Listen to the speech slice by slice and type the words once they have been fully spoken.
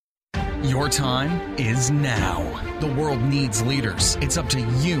Your time is now. The world needs leaders. It's up to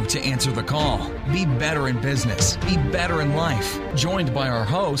you to answer the call. Be better in business. Be better in life. Joined by our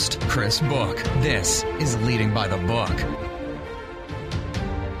host, Chris Book. This is Leading by the Book.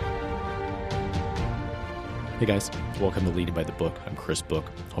 Hey guys, welcome to Leading by the Book. I'm Chris Book.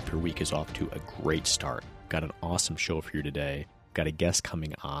 Hope your week is off to a great start. Got an awesome show for you today. Got a guest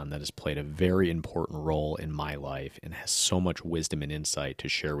coming on that has played a very important role in my life and has so much wisdom and insight to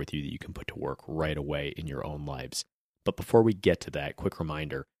share with you that you can put to work right away in your own lives. But before we get to that, quick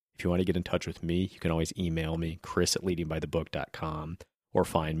reminder, if you want to get in touch with me, you can always email me, chris@leadingbythebook.com, or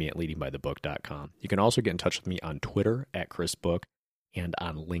find me at leadingbythebook.com. You can also get in touch with me on Twitter at Chris Book and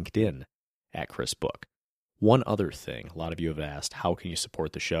on LinkedIn at Chris Book. One other thing, a lot of you have asked, how can you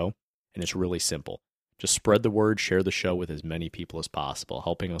support the show? And it's really simple. Just spread the word, share the show with as many people as possible.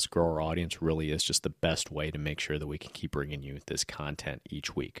 Helping us grow our audience really is just the best way to make sure that we can keep bringing you this content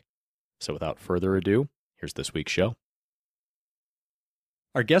each week. So without further ado, here's this week's show.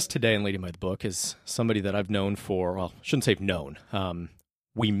 Our guest today in Leading by the Book is somebody that I've known for, well, I shouldn't say known.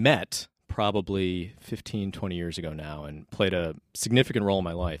 We met probably 15, 20 years ago now and played a significant role in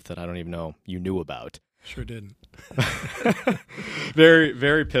my life that I don't even know you knew about. Sure didn't. Very,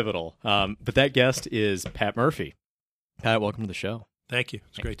 very pivotal. But that guest is Pat Murphy. Pat, welcome to the show. Thank you.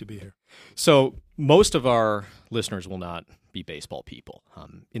 It's great to be here. So most of our listeners will not be baseball people.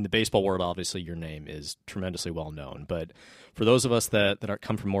 In the baseball world, obviously, your name is tremendously well known. But for those of us that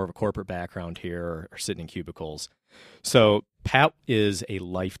come from more of a corporate background here or sitting in cubicles, so Pat is a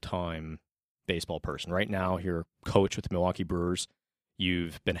lifetime baseball person. Right now, you're a coach with the Milwaukee Brewers.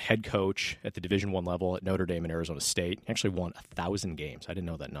 You've been a head coach at the Division I level at Notre Dame and Arizona State. You actually won 1,000 games. I didn't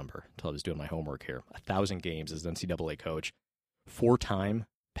know that number until I was doing my homework here. 1,000 games as an NCAA coach. 4-time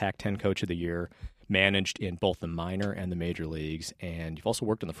Pac-10 Coach of the Year. Managed in both the minor and the major leagues. And you've also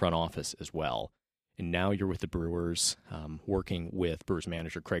worked in the front office as well. And now you're with the Brewers, working with Brewers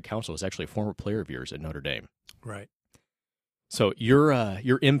manager Craig Counsell, who's actually a former player of yours at Notre Dame. Right. So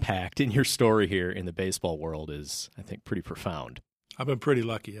your impact and your story here in the baseball world is, I think, pretty profound. I've been pretty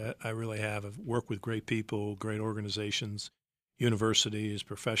lucky. I really have. I've worked with great people, great organizations, universities,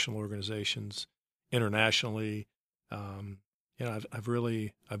 professional organizations, internationally. I've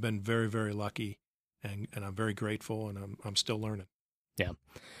been very, very lucky, and I'm very grateful, and I'm still learning. Yeah.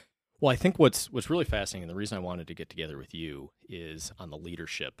 Well, I think what's really fascinating, and the reason I wanted to get together with you is on the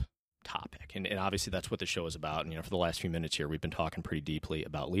leadership topic, and obviously that's what the show is about. And for the last few minutes here, we've been talking pretty deeply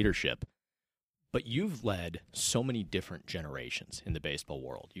about leadership. But you've led so many different generations in the baseball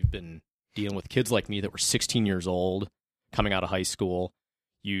world. You've been dealing with kids like me that were 16 years old, coming out of high school.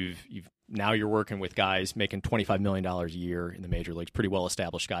 Now you're working with guys making $25 million a year in the major leagues, pretty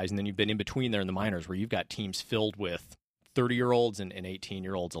well-established guys. And then you've been in between there in the minors where you've got teams filled with 30-year-olds and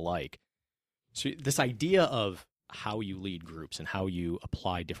 18-year-olds alike. So this idea of how you lead groups and how you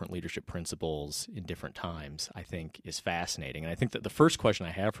apply different leadership principles in different times, I think is fascinating. And I think that the first question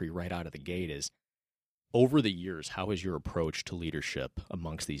I have for you right out of the gate is, over the years, how has your approach to leadership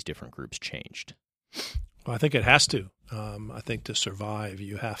amongst these different groups changed? Well, I think it has to. I think to survive,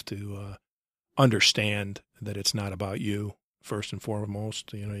 you have to understand that it's not about you, first and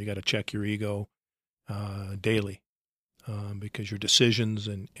foremost. You got to check your ego daily because your decisions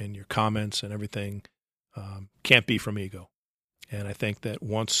and your comments and everything can't be from ego. And I think that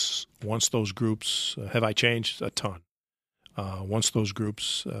once those groups, have I changed? A ton. Once those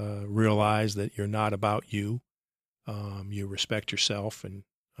groups realize that you're not about you, you respect yourself and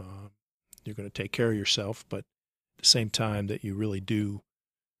you're going to take care of yourself, but at the same time that you really do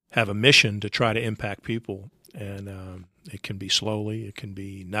have a mission to try to impact people. And it can be slowly, it can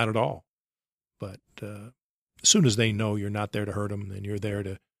be not at all. But as soon as they know you're not there to hurt them and you're there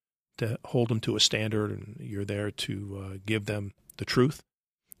to hold them to a standard and you're there to give them the truth,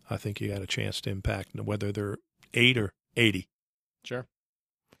 I think you got a chance to impact whether they're 8 or 80. Sure.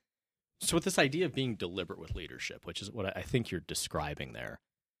 So with this idea of being deliberate with leadership, which is what I think you're describing there,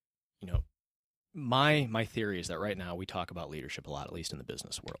 my theory is that right now we talk about leadership a lot, at least in the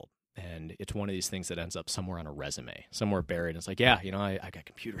business world. And it's one of these things that ends up somewhere on a resume, somewhere buried. It's like, I got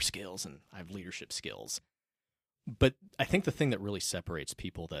computer skills and I have leadership skills. But I think the thing that really separates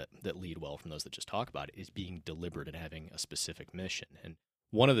people that lead well from those that just talk about it is being deliberate and having a specific mission. And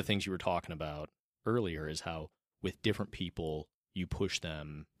one of the things you were talking about earlier is how with different people, you push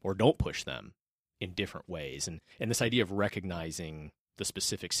them or don't push them in different ways. And this idea of recognizing the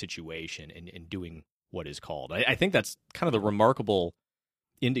specific situation and doing what is called. I think that's kind of the remarkable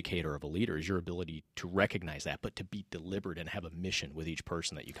indicator of a leader is your ability to recognize that, but to be deliberate and have a mission with each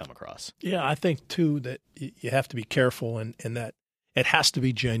person that you come across. Yeah, I think, too, that you have to be careful and that it has to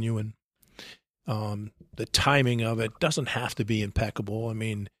be genuine. The timing of it doesn't have to be impeccable. I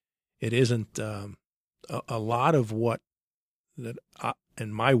mean, it isn't a lot of what that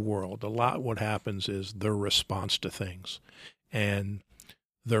in my world, what happens is their response to things and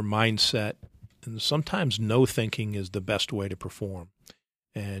their mindset. And sometimes no thinking is the best way to perform,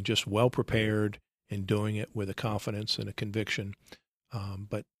 and just well prepared and doing it with a confidence and a conviction.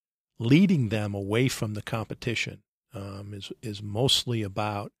 But leading them away from the competition is mostly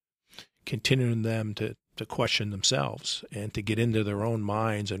about continuing them to question themselves and to get into their own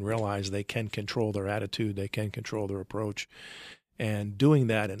minds and realize they can control their attitude, they can control their approach, and doing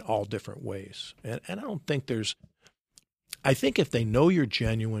that in all different ways. And I don't think I think if they know you're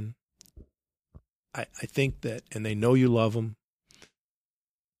genuine, I think that, and they know you love them,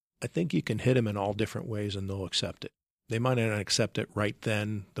 I think you can hit them in all different ways and they'll accept it. They might not accept it right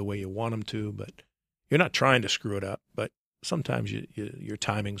then the way you want them to, but you're not trying to screw it up. But sometimes your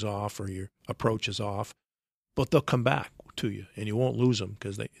timing's off or your approach is off, but they'll come back to you and you won't lose them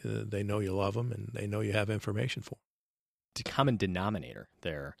because they know you love them and they know you have information for them. The common denominator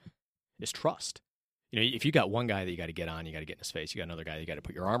there is trust. If you got one guy that you got to get on, you got to get in his face, you got another guy that you got to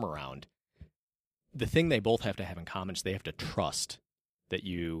put your arm around, the thing they both have to have in common is they have to trust that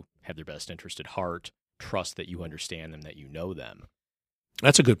you have their best interest at heart, trust that you understand them, that you know them.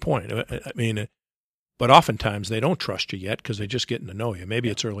 That's a good point. I mean, but oftentimes they don't trust you yet because they're just getting to know you. Maybe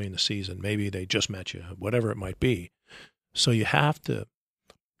it's early in the season. Maybe they just met you, whatever it might be. So you have to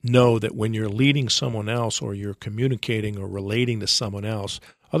know that when you're leading someone else or you're communicating or relating to someone else,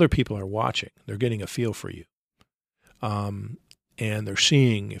 other people are watching. They're getting a feel for you. And they're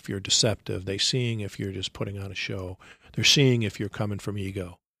seeing if you're deceptive. They're seeing if you're just putting on a show. They're seeing if you're coming from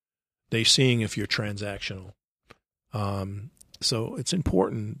ego. They're seeing if you're transactional. So it's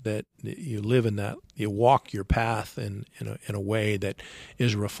important that you live in that, you walk your path in a way that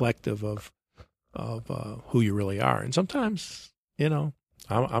is reflective of who you really are. And sometimes,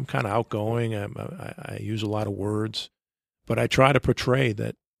 I'm kind of outgoing. I use a lot of words, but I try to portray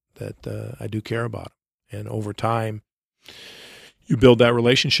that I do care about them. And over time, you build that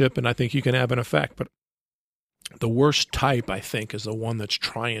relationship, and I think you can have an effect. But the worst type, I think, is the one that's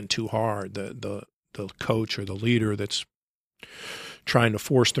trying too hard, the coach or the leader that's trying to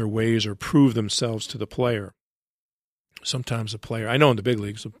force their ways or prove themselves to the player. Sometimes the player, I know in the big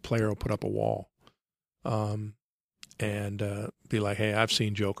leagues, the player will put up a wall and be like, hey, I've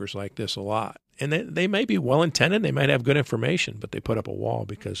seen jokers like this a lot. And they may be well-intended, they might have good information, but they put up a wall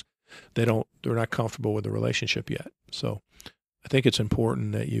because they're not comfortable with the relationship yet. So I think it's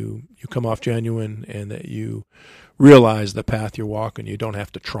important that you come off genuine and that you realize the path you're walking. You don't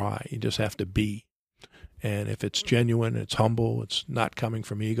have to try. You just have to be. And if it's genuine, it's humble, it's not coming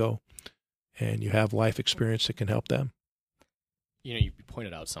from ego, and you have life experience that can help them. You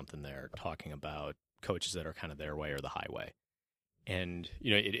pointed out something there talking about coaches that are kind of their way or the highway. And,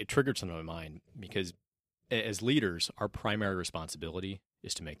 it triggered something in my mind because as leaders, our primary responsibility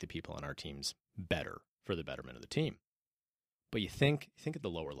is to make the people on our teams better for the betterment of the team. But you think at the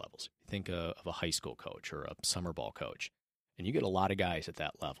lower levels. You think of a high school coach or a summer ball coach, and you get a lot of guys at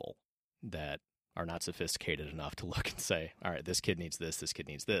that level that are not sophisticated enough to look and say, all right, this kid needs this kid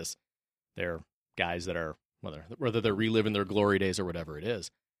needs this. They're guys that are, whether they're reliving their glory days or whatever it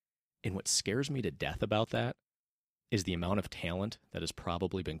is. And what scares me to death about that is the amount of talent that has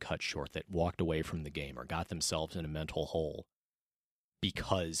probably been cut short, that walked away from the game or got themselves in a mental hole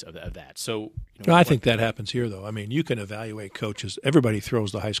because of that. So I think that happens here, though. I mean, you can evaluate coaches. Everybody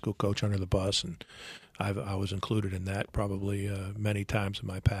throws the high school coach under the bus, and I was included in that probably many times in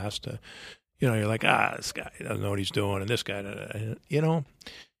my past. You're like, this guy doesn't know what he's doing, and this guy,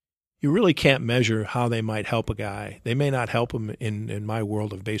 you really can't measure how they might help a guy. They may not help him in my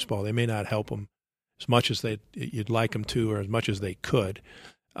world of baseball. They may not help him as much as you'd like them to, or as much as they could.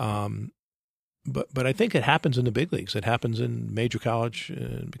 But I think it happens in the big leagues. It happens in major college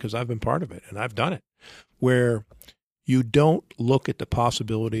because I've been part of it, and I've done it, where you don't look at the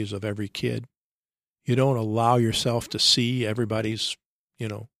possibilities of every kid. You don't allow yourself to see everybody's,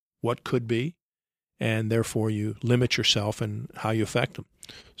 what could be, and therefore you limit yourself in how you affect them.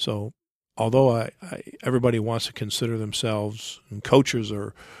 So although everybody wants to consider themselves, and coaches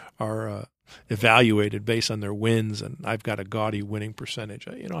are evaluated based on their wins, and I've got a gaudy winning percentage.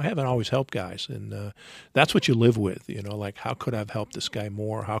 I haven't always helped guys, and that's what you live with. Like, how could I have helped this guy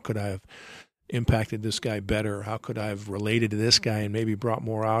more? How could I have impacted this guy better? How could I have related to this guy and maybe brought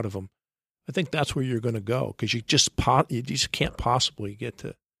more out of him? I think that's where you're going to go, because you just can't possibly get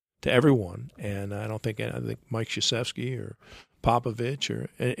to everyone. And I think Mike Krzyzewski or Popovich or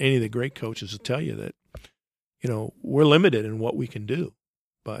any of the great coaches will tell you that we're limited in what we can do.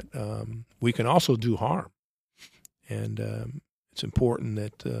 but we can also do harm. And it's important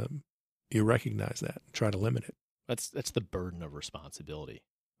that you recognize that and try to limit it. That's the burden of responsibility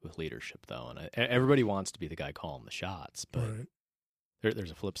with leadership, though. And everybody wants to be the guy calling the shots, but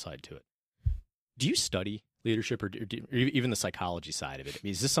there's a flip side to it. Do you study leadership or even the psychology side of it? I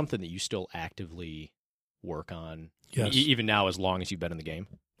mean, is this something that you still actively work on? Yes. Even now, as long as you've been in the game?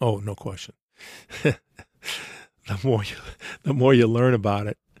 Oh, no question. The more you learn about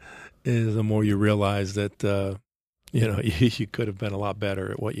it, is the more you realize that you could have been a lot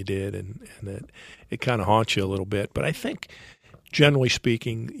better at what you did, and that it kind of haunts you a little bit. But I think, generally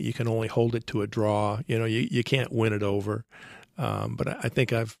speaking, you can only hold it to a draw. You can't win it over. But I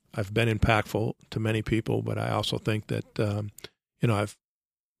think I've been impactful to many people. But I also think that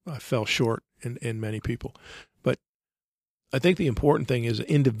I fell short in many people. But I think the important thing is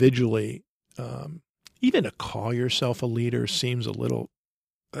individually, even to call yourself a leader seems a little,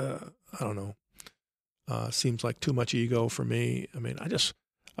 seems like too much ego for me. I mean,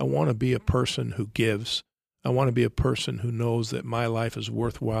 I want to be a person who gives. I want to be a person who knows that my life is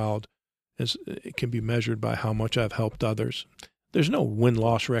worthwhile. It can be measured by how much I've helped others. There's no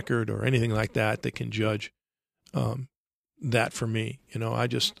win-loss record or anything like that can judge that for me.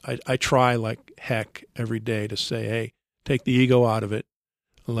 I try like heck every day to say, hey, take the ego out of it.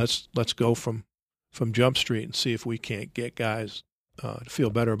 Let's go from Jump Street and see if we can't get guys to feel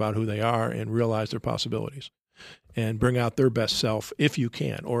better about who they are and realize their possibilities and bring out their best self if you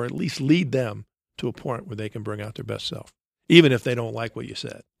can, or at least lead them to a point where they can bring out their best self, even if they don't like what you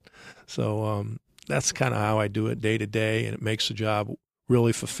said. So that's kind of how I do it day to day, and it makes the job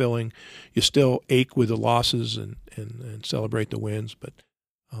really fulfilling. You still ache with the losses and celebrate the wins, but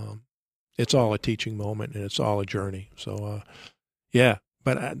it's all a teaching moment and it's all a journey. So,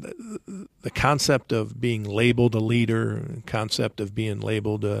 but the concept of being labeled a leader, concept of being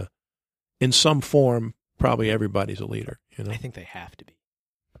labeled in some form, probably everybody's a leader. I think they have to be.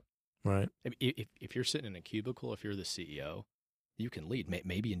 Right. If you're sitting in a cubicle, if you're the CEO, you can lead,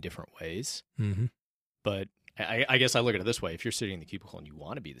 maybe in different ways. Mm-hmm. But I guess I look at it this way. If you're sitting in the cubicle and you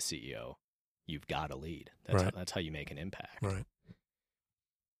want to be the CEO, you've got to lead. That's how you make an impact. Right.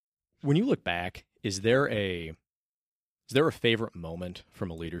 When you look back, is there a favorite moment from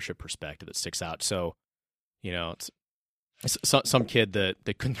a leadership perspective that sticks out? So, it's some kid that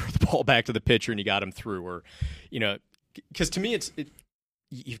couldn't throw the ball back to the pitcher and you got him through, or, because to me,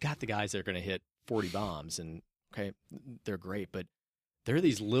 you've got the guys that are going to hit 40 bombs and, okay, they're great, but there are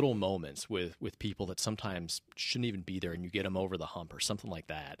these little moments with people that sometimes shouldn't even be there, and you get them over the hump or something like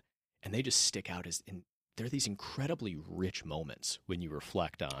that, and they just stick out they're these incredibly rich moments when you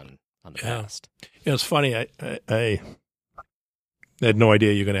reflect on the past. It's funny. I had no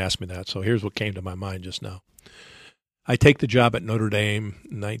idea you were going to ask me that, so here's what came to my mind just now. I take the job at Notre Dame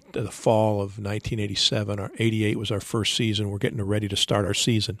the fall of 1987. Our 88 was our first season. We're getting ready to start our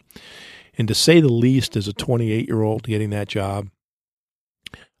season. And to say the least, as a 28-year-old getting that job,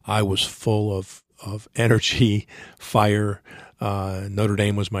 I was full of energy, fire. Notre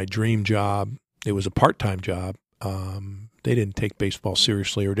Dame was my dream job. It was a part-time job. They didn't take baseball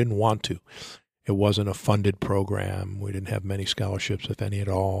seriously or didn't want to. It wasn't a funded program. We didn't have many scholarships, if any at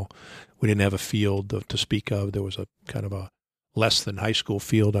all. We didn't have a field to speak of. There was a kind of a less than high school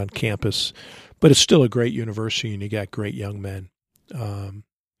field on campus, but it's still a great university, and you got great young men.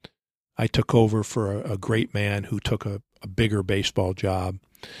 I took over for a great man who took a bigger baseball job,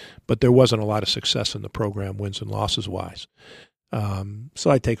 but there wasn't a lot of success in the program, wins and losses wise.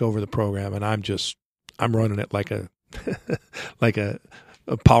 So I take over the program, and I'm running it like a like a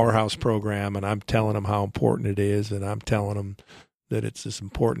powerhouse program, and I'm telling them how important it is, and I'm telling them that it's as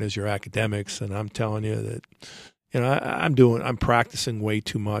important as your academics, and I'm telling you that, I'm practicing way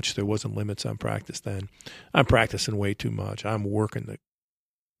too much. There wasn't limits on practice then. I'm practicing way too much. I'm working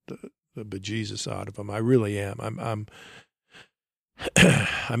the bejesus out of them. I really am.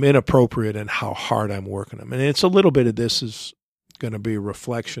 I'm inappropriate in how hard I'm working them, and it's a little bit of this is going to be a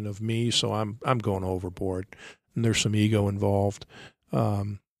reflection of me. So I'm going overboard, and there's some ego involved.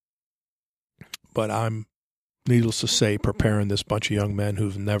 But I'm, needless to say, preparing this bunch of young men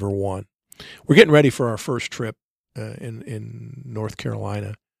who've never won. We're getting ready for our first trip in North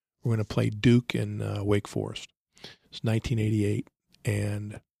Carolina. We're going to play Duke and Wake Forest. It's 1988,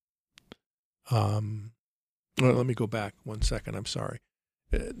 and let me go back 1 second. I'm sorry.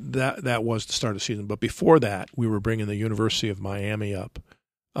 That was the start of the season, but before that, we were bringing the University of Miami up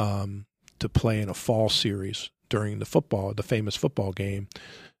to play in a fall series during the famous football game,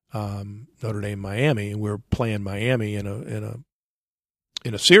 Notre Dame Miami, and we were playing Miami in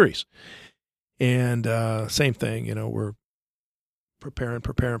a series. And same thing, we're preparing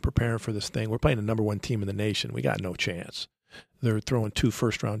for this thing. We're playing the number one team in the nation. We got no chance. They're throwing 2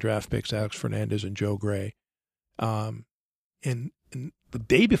 first-round draft picks, Alex Fernandez and Joe Gray. And the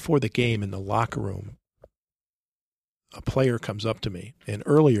day before the game in the locker room, a player comes up to me. And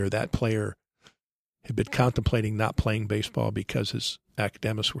earlier, that player had been contemplating not playing baseball because his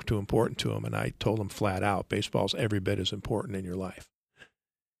academics were too important to him. And I told him flat out, baseball's every bit as important in your life.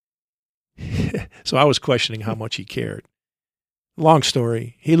 So I was questioning how much he cared. Long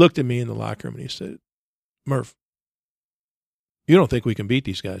story, he looked at me in the locker room and he said, Murph, you don't think we can beat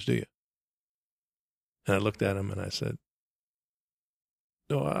these guys, do you? And I looked at him and I said,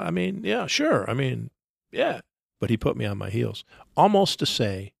 no, I mean, yeah, sure. I mean, yeah. But he put me on my heels, almost to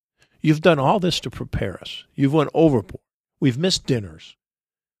say, you've done all this to prepare us. You've went overboard. We've missed dinners.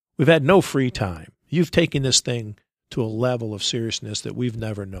 We've had no free time. You've taken this thing to a level of seriousness that we've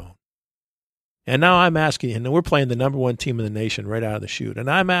never known. And now I'm asking you, and we're playing the number one team in the nation right out of the chute, and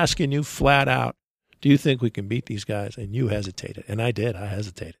I'm asking you flat out, do you think we can beat these guys? And you hesitated. And I did. I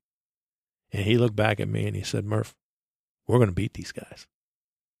hesitated. And he looked back at me and he said, Murph, we're going to beat these guys.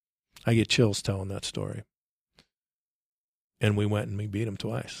 I get chills telling that story. And we went and we beat them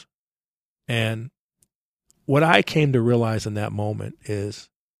twice. And what I came to realize in that moment is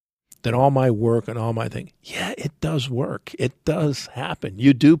that all my work and all my thing, yeah, it does work. It does happen.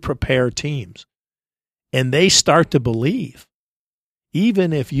 You do prepare teams. And they start to believe.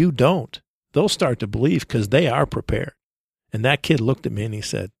 Even if you don't, they'll start to believe because they are prepared. And that kid looked at me and he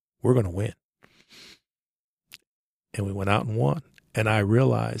said, we're going to win. And we went out and won. And I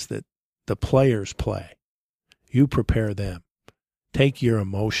realized that the players play. You prepare them. Take your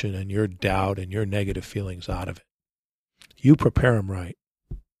emotion and your doubt and your negative feelings out of it. You prepare them right.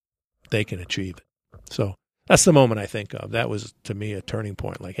 They can achieve it. So that's the moment I think of. That was, to me, a turning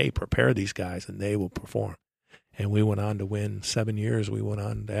point. Like, hey, prepare these guys and they will perform. And we went on to win 7 years. We went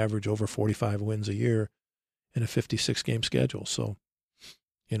on to average over 45 wins a year in a 56-game schedule. So,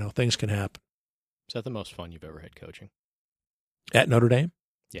 things can happen. Is that the most fun you've ever had coaching? At Notre Dame?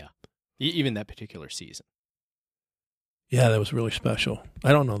 Yeah. Even that particular season. Yeah, that was really special.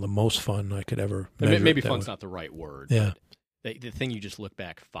 I don't know the most fun I could ever measure. Maybe fun's not the right word. Yeah. But the thing you just look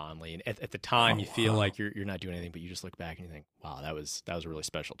back fondly, and at the time you feel like you're not doing anything, but you just look back and you think, wow, that was a really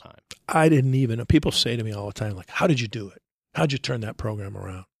special time. I didn't even, people say to me all the time, like, how did you do it? How'd you turn that program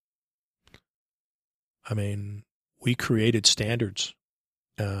around? I mean, we created standards.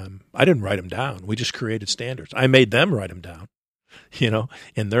 I didn't write them down. We just created standards. I made them write them down,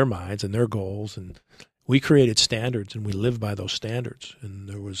 in their minds and their goals. And we created standards and we lived by those standards. And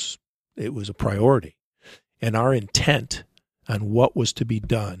it was a priority. And our intent on what was to be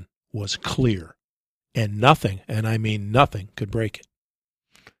done was clear. And nothing, and I mean nothing, could break it.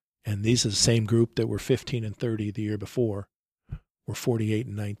 And these are the same group that were 15-30 the year before, were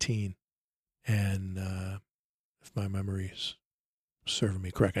 48-19. And if my memory is serving me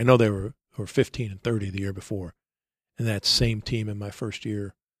correct, I know they were 15-30 the year before. And that same team in my first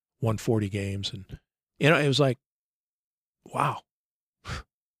year won 40 games. And, it was like, wow,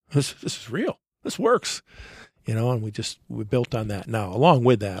 this is real. This works. And we built on that. Now, along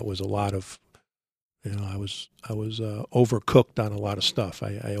with that was a lot of, I was overcooked on a lot of stuff.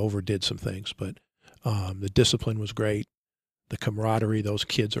 I overdid some things, but the discipline was great. The camaraderie, those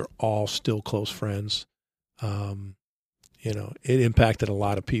kids are all still close friends. It impacted a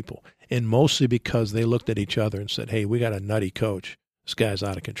lot of people, and mostly because they looked at each other and said, hey, we got a nutty coach. This guy's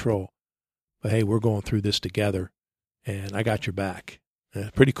out of control. But, hey, we're going through this together, and I got your back.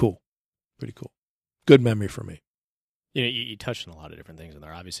 Pretty cool. Pretty cool. Good memory for me. You touched on a lot of different things in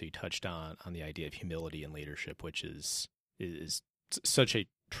there. Obviously, you touched on the idea of humility and leadership, which is such a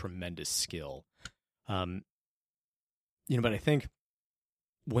tremendous skill. But I think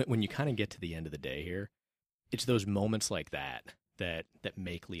when you kind of get to the end of the day here, it's those moments like that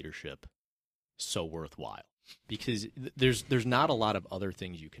make leadership so worthwhile. Because there's not a lot of other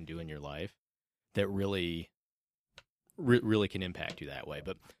things you can do in your life that really can impact you that way.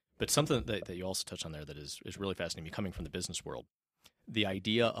 But something that you also touched on there that is really fascinating, me coming from the business world, the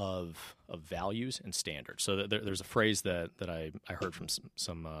idea of values and standards. So there's a phrase that I heard from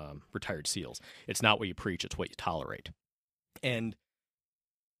some retired SEALs. It's not what you preach, it's what you tolerate. And,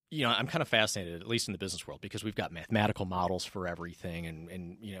 I'm kind of fascinated, at least in the business world, because we've got mathematical models for everything,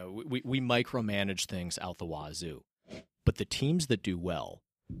 and we micromanage things out the wazoo. But the teams that do well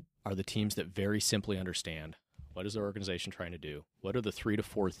are the teams that very simply understand, what is their organization trying to do? What are the 3 to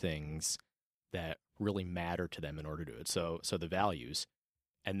 4 things that really matter to them in order to do it? So the values,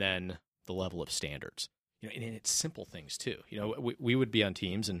 and then the level of standards. And it's simple things too. We would be on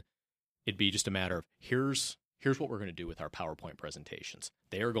teams, and it'd be just a matter of here's here's what we're going to do with our PowerPoint presentations.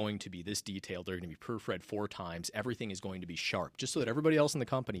 They are going to be this detailed. They're going to be proofread 4 times. Everything is going to be sharp, just so that everybody else in the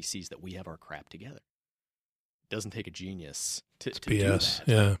company sees that we have our crap together. It doesn't take a genius to do that.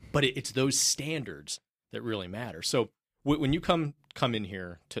 Yeah. But it's those standards that really matter. So when you come in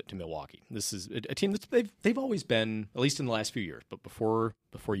here to Milwaukee, this is a team that they've always been, at least in the last few years, but before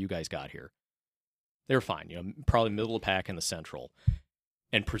you guys got here, they were fine. Probably middle of the pack in the Central.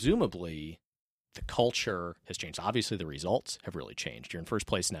 And presumably, the culture has changed. Obviously, the results have really changed. You're in first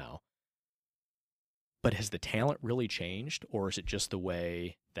place now. But has the talent really changed, or is it just the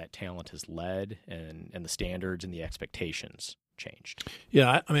way that talent has led and the standards and the expectations changed?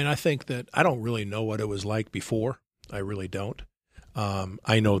 Yeah, I think that I don't really know what it was like before. I really don't.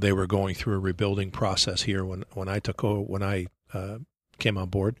 I know they were going through a rebuilding process here when I took over, when I came on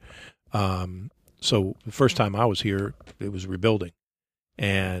board. So the first time I was here, it was rebuilding.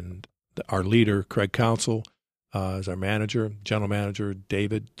 And our leader, Craig Counsell, is our manager, general manager,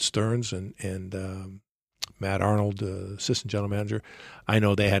 David Stearns, and Matt Arnold, assistant general manager. I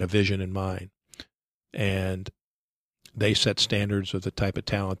know they had a vision in mind. And they set standards of the type of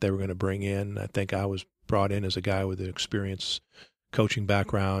talent they were going to bring in. I think I was brought in as a guy with an experience coaching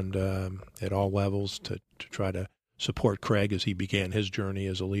background at all levels to try to support Craig as he began his journey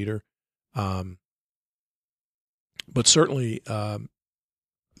as a leader. But certainly, I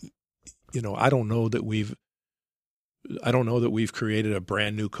don't know that we've created a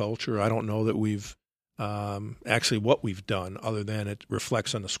brand new culture. I don't know that we've actually what we've done, other than it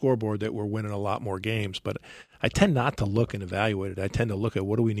reflects on the scoreboard that we're winning a lot more games. But I tend not to look and evaluate it. I tend to look at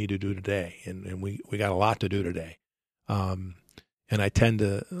what do we need to do today, and we got a lot to do today. And I tend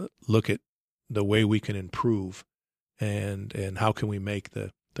to look at the way we can improve, and how can we make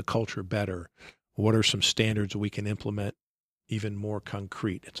the culture better. What are some standards we can implement even more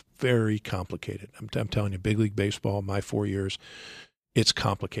concrete? It's very complicated. I'm telling you, big league baseball, my 4 years, it's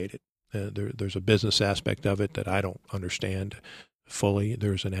complicated. There's a business aspect of it that I don't understand fully.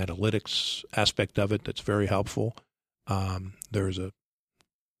 There's an analytics aspect of it that's very helpful. There's a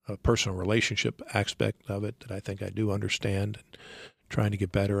personal relationship aspect of it that I think I do understand and trying to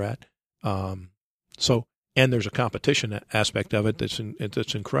get better at. And there's a competition aspect of it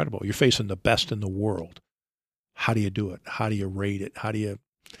that's incredible. You're facing the best in the world. How do you do it? How do you rate it? How do you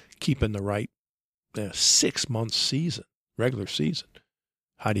keep in the right 6-month season, regular season?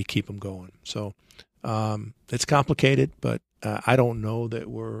 How do you keep them going? So it's complicated, but I don't know that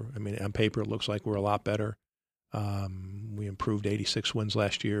on paper it looks like we're a lot better. We improved 86 wins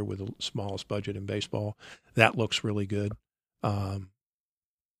last year with the smallest budget in baseball. That looks really good. But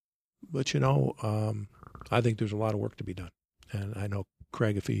I think there's a lot of work to be done. And I know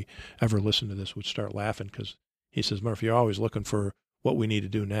Craig, if he ever listened to this, would start laughing because he says, Murphy, you're always looking for what we need to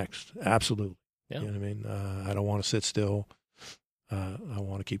do next. Absolutely. Yeah. You know what I mean? I don't want to sit still. I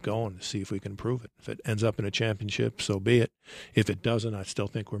want to keep going to see if we can improve it. If it ends up in a championship, so be it. If it doesn't, I still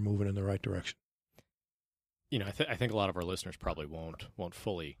think we're moving in the right direction. I think a lot of our listeners probably won't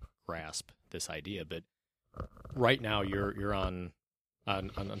fully grasp this idea, but right now you're on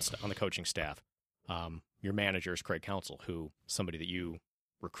the coaching staff. Your manager is Craig Counsell, who somebody that you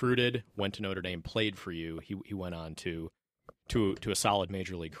recruited, went to Notre Dame, played for you. He went on to a solid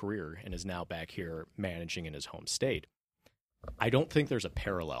major league career and is now back here managing in his home state. I don't think there's a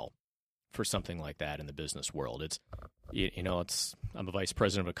parallel for something like that in the business world. I'm a vice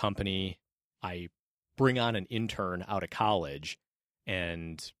president of a company. I bring on an intern out of college,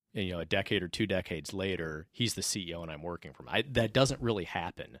 and a decade or 2 decades later, he's the CEO and I'm working for him. That doesn't really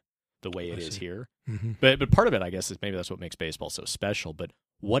happen the way it is here. Mm-hmm. But part of it, I guess, is maybe that's what makes baseball so special. But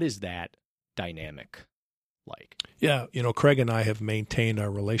what is that dynamic like? Yeah, Craig and I have maintained our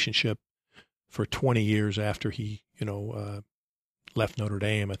relationship for 20 years after he, left Notre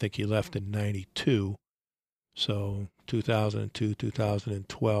Dame. I think he left in 92. So 2002,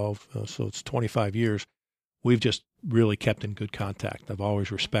 2012. So it's 25 years. We've just really kept in good contact. I've always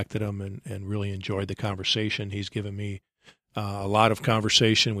respected him and really enjoyed the conversation. He's given me a lot of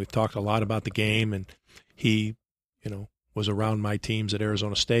conversation. We've talked a lot about the game, and he, was around my teams at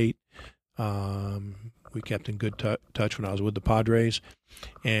Arizona State. We kept in good touch when I was with the Padres,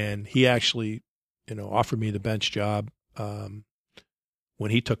 and he actually, offered me the bench job when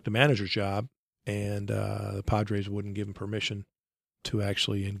he took the manager's job, and the Padres wouldn't give him permission to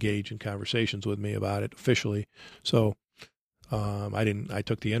actually engage in conversations with me about it officially. So I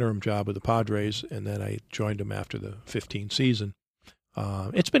took the interim job with the Padres, and then I joined them after the 2015 season.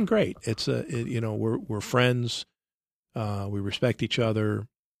 It's been great. We're friends. We respect each other.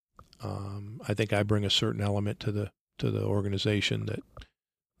 I think I bring a certain element to the organization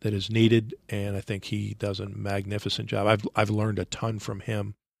is needed, and I think he does a magnificent job. I've learned a ton from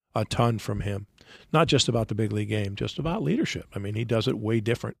him, not just about the big league game, just about leadership. I mean, he does it way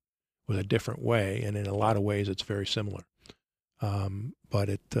different, with a different way, and in a lot of ways it's very similar. But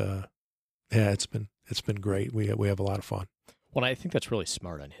it's been great. We have a lot of fun. Well, I think that's really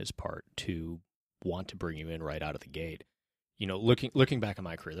smart on his part to want to bring you in right out of the gate. You know, looking back on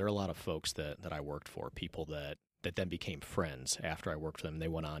my career, there are a lot of folks that I worked for, people that then became friends after I worked for them. They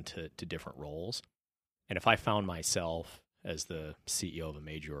went on to different roles. And if I found myself as the CEO of a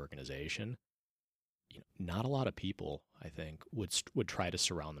major organization, not a lot of people, I think, would try to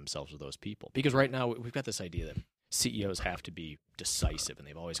surround themselves with those people. Because right now we've got this idea that CEOs have to be decisive, and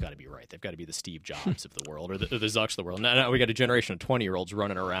they've always got to be right. They've got to be the Steve Jobs of the world, or the Zucks of the world. Now we got a generation of 20-year-olds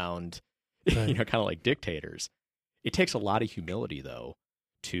running around, Right. kind of like dictators. It takes a lot of humility, though,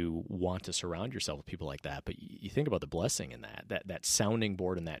 to want to surround yourself with people like that. But you think about the blessing in that sounding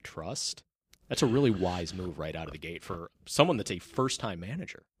board and that trust. That's a really wise move right out of the gate for someone that's a first-time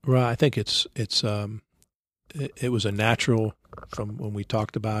manager. Right. I think it was a natural from when we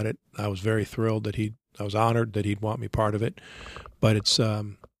talked about it. I was very thrilled that I was honored that he'd want me part of it. But it's,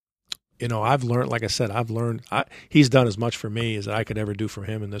 I've learned, like I said, he's done as much for me as I could ever do for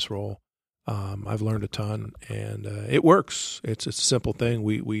him in this role. I've learned a ton, and it works. It's a simple thing.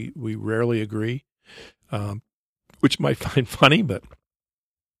 We rarely agree, which you might find funny, but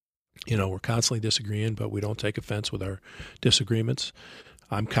we're constantly disagreeing, but we don't take offense with our disagreements.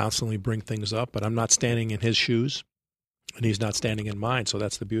 I'm constantly bring things up, but I'm not standing in his shoes, and he's not standing in mine. So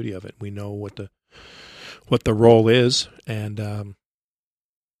that's the beauty of it. We know what the role is, and I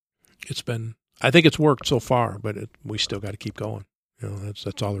think it's worked so far, but we still got to keep going.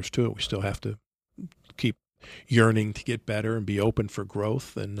 That's all there's to it. We still have to keep yearning to get better and be open for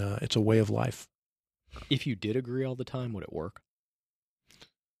growth, and it's a way of life. If you did agree all the time, would it work?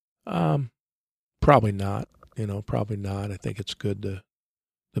 Probably not. Probably not. I think it's good.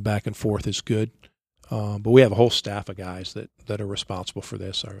 The back and forth is good. But we have a whole staff of guys that are responsible for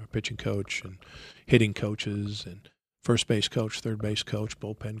this. Our pitching coach and hitting coaches and first base coach, third base coach,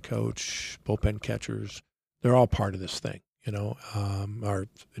 bullpen catchers. They're all part of this thing. Our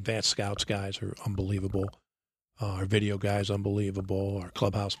advanced scouts guys are unbelievable. Our video guys, unbelievable. Our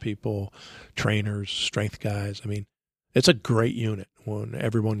clubhouse people, trainers, strength guys. I mean, it's a great unit when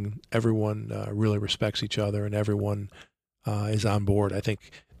everyone really respects each other and everyone is on board. I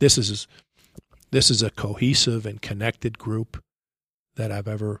think this is a cohesive and connected group that I've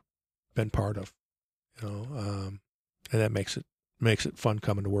ever been part of. And that makes it fun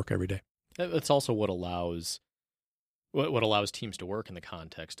coming to work every day. That's also what allows teams to work in the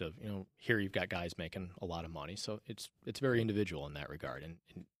context of, here you've got guys making a lot of money, so it's very individual in that regard. And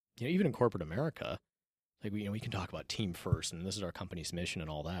even in corporate America, like we can talk about team first, and this is our company's mission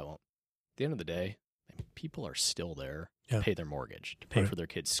and all that. Well, at the end of the day, people are still there to pay their mortgage, to pay for their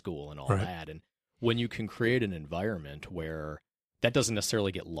kids' school and all that. And when you can create an environment where that doesn't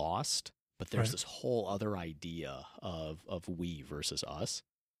necessarily get lost, but there's this whole other idea of we versus us,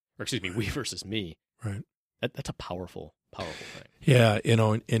 or excuse me, we versus me. Right. That's a powerful thing. Yeah,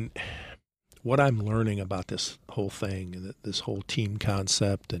 and what I'm learning about this whole thing, this whole team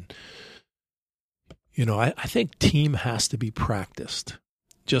concept, and I think team has to be practiced,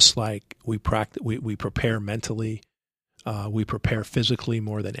 just like we prepare mentally, we prepare physically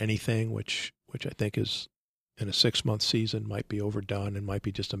more than anything, which I think is in a 6-month season might be overdone and might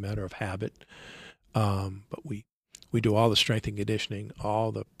be just a matter of habit. But we do all the strength and conditioning,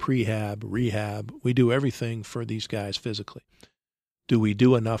 all the prehab, rehab. We do everything for these guys physically. Do we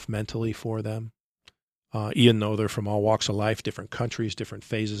do enough mentally for them? Even though they're from all walks of life, different countries, different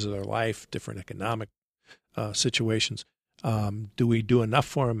phases of their life, different economic situations. Do we do enough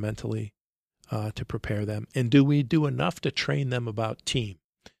for them mentally to prepare them? And do we do enough to train them about team?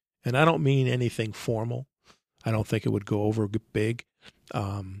 And I don't mean anything formal. I don't think it would go over big.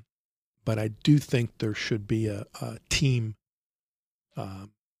 But I do think there should be a team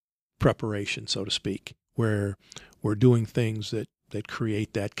preparation, so to speak, where we're doing things that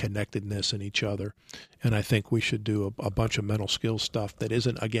create that connectedness in each other. And I think we should do a bunch of mental skills stuff that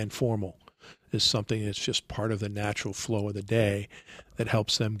isn't, again, formal. Is something that's just part of the natural flow of the day that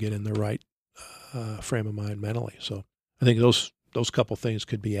helps them get in the right frame of mind mentally. So I think those couple things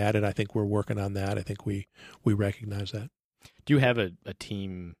could be added. I think we're working on that. I think we recognize that. Do you have a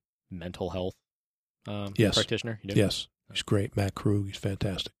team mental health practitioner? You do? Yes. He's great. Matt Krug, he's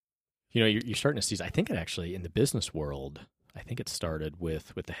fantastic. You're starting to see, I think it actually, in the business world, I think it started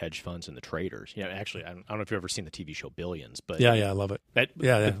with the hedge funds and the traders. Actually, I don't know if you've ever seen the TV show Billions, but yeah, I love it. That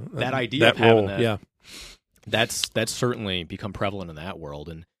idea that of having role, that, that's certainly become prevalent in that world.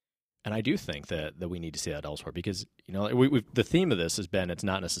 And And I do think that we need to see that elsewhere because, the theme of this has been it's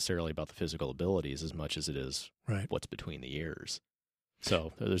not necessarily about the physical abilities as much as it is what's between the ears.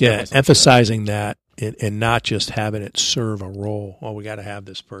 So there's emphasizing that and not just having it serve a role. Oh, we got to have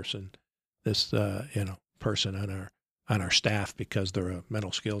this person on our staff because they're a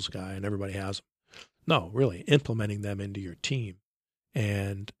mental skills guy and everybody has them. No, really implementing them into your team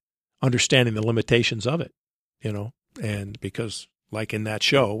and understanding the limitations of it, and because like in that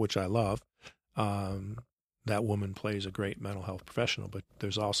show, which I love, that woman plays a great mental health professional, but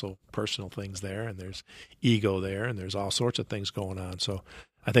there's also personal things there and there's ego there and there's all sorts of things going on. So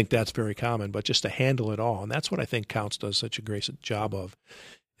I think that's very common, but just to handle it all. And that's what I think Counts does such a great job of,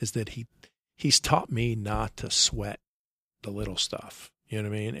 is that he's taught me not to sweat the little stuff. You know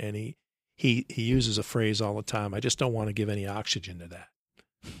what I mean? And he uses a phrase all the time. I just don't want to give any oxygen to that.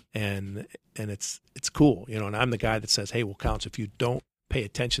 And it's cool, and I'm the guy that says, hey, well, Counts, if you don't pay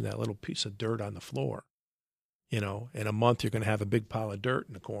attention to that little piece of dirt on the floor, in a month you're going to have a big pile of dirt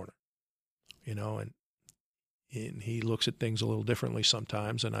in the corner, and he looks at things a little differently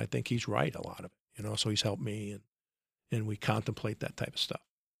sometimes, and I think he's right a lot of it, so he's helped me, and we contemplate that type of stuff.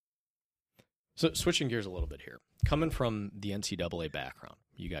 So switching gears a little bit here, coming from the NCAA background,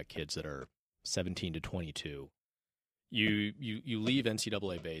 you got kids that are 17 to 22. You leave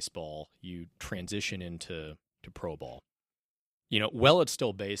NCAA baseball, you transition into pro ball. While it's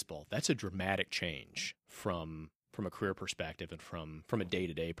still baseball, that's a dramatic change from a career perspective and from a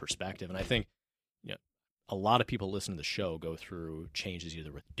day-to-day perspective. And I think a lot of people listen to the show go through changes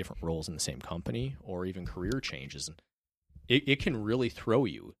either with different roles in the same company or even career changes. And it can really throw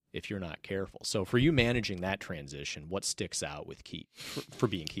you if you're not careful. So for you managing that transition, what sticks out with Key, for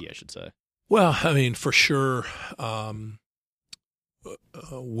being Key, I should say? Well, I mean, for sure,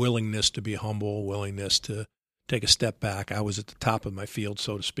 willingness to be humble, willingness to take a step back. I was at the top of my field,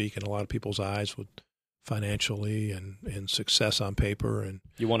 so to speak, in a lot of people's eyes with financially and success on paper. And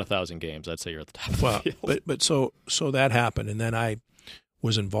you won 1,000 games. I'd say you're at the top of the field. But so that happened, and then I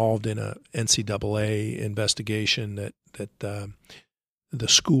was involved in a NCAA investigation that the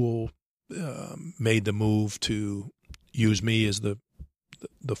school made the move to use me as the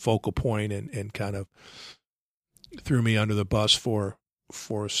focal point and kind of threw me under the bus for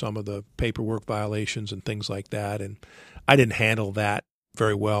some of the paperwork violations and things like that. And I didn't handle that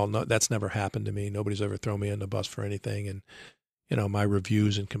very well. No, that's never happened to me. Nobody's ever thrown me under the bus for anything. And, my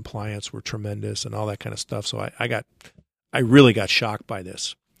reviews and compliance were tremendous and all that kind of stuff. So I really got shocked by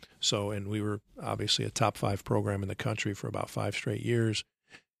this. So, and we were obviously a top 5 program in the country for about 5 straight years.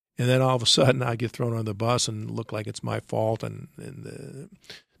 And then all of a sudden I get thrown on the bus and look like it's my fault, and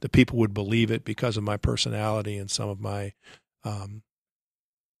the people would believe it because of my personality and some of my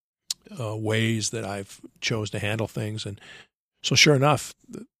ways that I've chose to handle things. And so sure enough,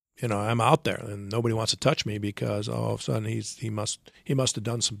 I'm out there and nobody wants to touch me because all of a sudden he must have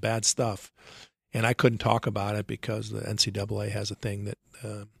done some bad stuff. And I couldn't talk about it because the NCAA has a thing that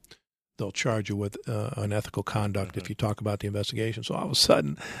they'll charge you with unethical conduct if you talk about the investigation. So all of a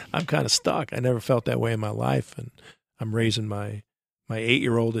sudden, I'm kind of stuck. I never felt that way in my life, and I'm raising my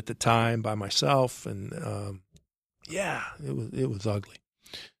 8-year-old at the time by myself, and it was ugly.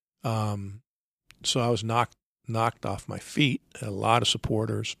 So I was knocked off my feet. Had a lot of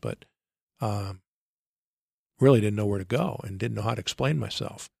supporters, but really didn't know where to go and didn't know how to explain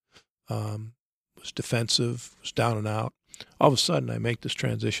myself. Was defensive, was down and out. All of a sudden, I make this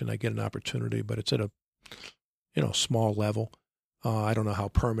transition. I get an opportunity, but it's at a, small level. I don't know how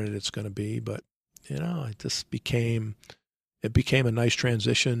permanent it's going to be, but it just became a nice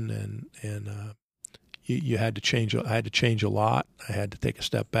transition, and you had to change. I had to change a lot. I had to take a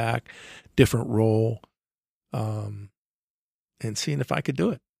step back, different role, and seeing if I could do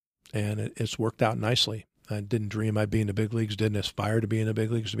it. And it's worked out nicely. I didn't dream I'd be in the big leagues, didn't aspire to be in the big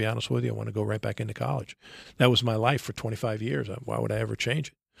leagues, to be honest with you. I want to go right back into college. That was my life for 25 years. Why would I ever change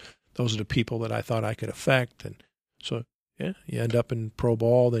it? Those are the people that I thought I could affect. And so, you end up in pro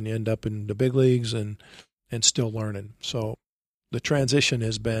ball, then you end up in the big leagues and still learning. So the transition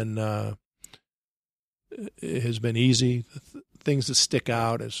has been easy. Things that stick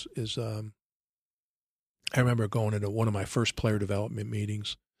out is I remember going into one of my first player development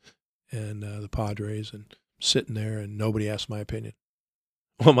meetings and the Padres, and sitting there and nobody asked my opinion.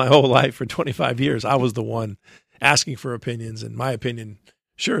 Well, my whole life for 25 years, I was the one asking for opinions, and my opinion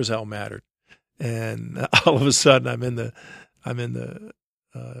sure as hell mattered. And all of a sudden, I'm in the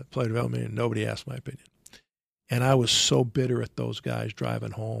player development meeting, and nobody asked my opinion. And I was so bitter at those guys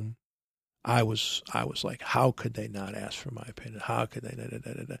driving home. I was like, how could they not ask for my opinion? How could they?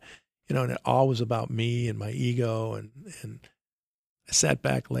 And it all was about me and my ego, and I sat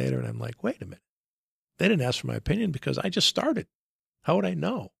back later and I'm like, wait a minute. They didn't ask for my opinion because I just started. How would I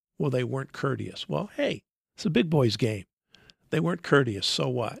know? Well, they weren't courteous. Well, hey, it's a big boys game. They weren't courteous. So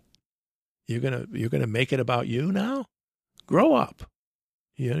what? You're gonna make it about you now? Grow up.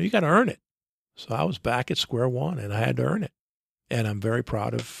 You got to earn it. So I was back at square one, and I had to earn it. And I'm very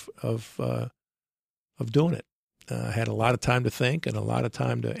proud of doing it. I had a lot of time to think and a lot of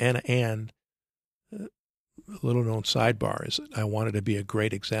time to and a little known sidebar is I wanted to be a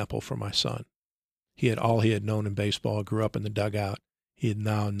great example for my son. He had all he had known in baseball, grew up in the dugout. He is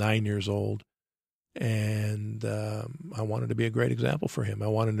now 9 years old. And I wanted to be a great example for him. I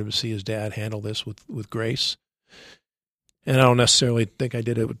wanted him to see his dad handle this with grace. And I don't necessarily think I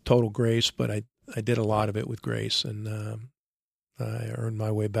did it with total grace, but I did a lot of it with grace. And I earned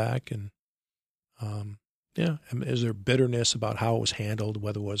my way back. And, is there bitterness about how it was handled,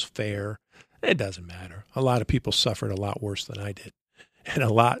 whether it was fair? It doesn't matter. A lot of people suffered a lot worse than I did, in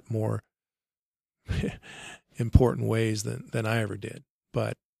a lot more important ways than I ever did.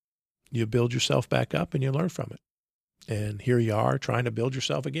 But you build yourself back up and you learn from it. And here you are trying to build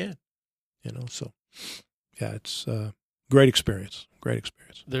yourself again. So yeah, it's a great experience. Great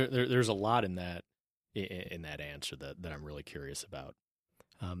experience. There's a lot in that answer that I'm really curious about.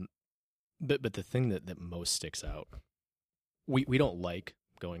 But the thing that most sticks out, we don't like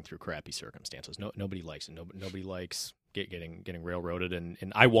going through crappy circumstances. Nobody likes it. Nobody likes getting railroaded.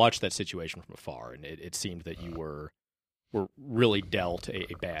 And I watched that situation from afar, and it seemed that you were really dealt a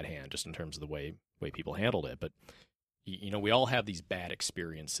bad hand just in terms of the way people handled it. But we all have these bad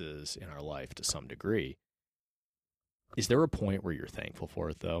experiences in our life to some degree. Is there a point where you're thankful for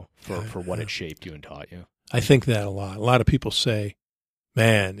it, though, for what it shaped you and taught you? I think that a lot. A lot of people say,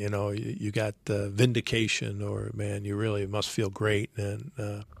 man, you got vindication, or man, you really must feel great. And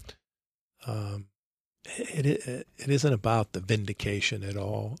it isn't about the vindication at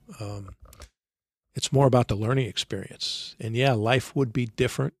all. It's more about the learning experience. And yeah, life would be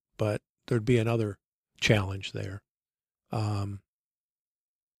different, but there'd be another challenge there.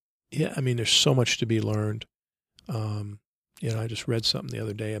 There's so much to be learned. I just read something the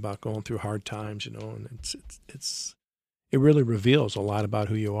other day about going through hard times, and it really reveals a lot about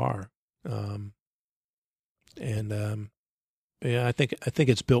who you are. I think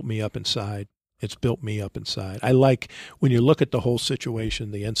it's built me up inside. It's built me up inside. I like when you look at the whole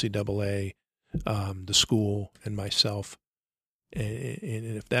situation, the NCAA, the school, and myself,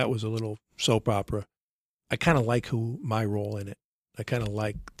 and if that was a little soap opera, I kind of like my role in it. I kind of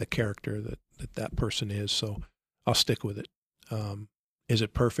like the character that person is, so I'll stick with it. Is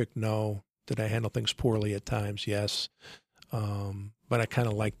it perfect? No. Did I handle things poorly at times? Yes. But I kind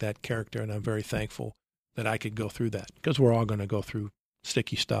of like that character, and I'm very thankful that I could go through that, because we're all going to go through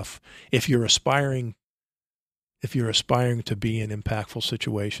sticky stuff. If you're aspiring to be in impactful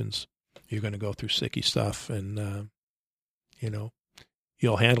situations, you're going to go through sticky stuff, and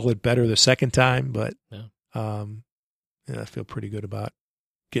you'll handle it better the second time. But I feel pretty good about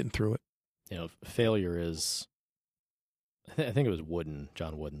getting through it. Failure is. I think it was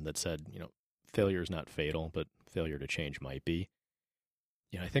John Wooden, that said, failure is not fatal, but failure to change might be.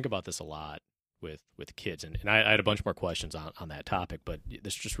 I think about this a lot with kids, and I had a bunch more questions on that topic, but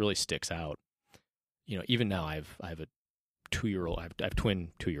this just really sticks out. Even now I have a 2-year-old, I have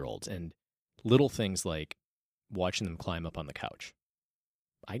twin 2-year-olds, and little things like watching them climb up on the couch.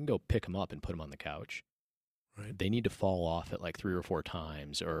 I can go pick them up and put them on the couch. Right. They need to fall off it like 3 or 4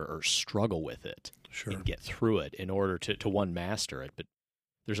 times or struggle with it Sure. and get through it in order to one, master it. But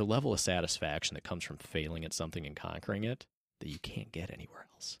there's a level of satisfaction that comes from failing at something and conquering it that you can't get anywhere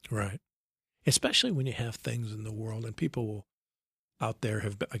else. Right. Especially when you have things in the world, and people out there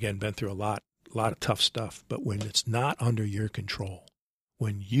have, again, been through a lot of tough stuff, but when it's not under your control,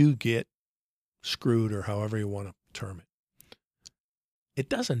 when you get screwed, or however you want to term it, it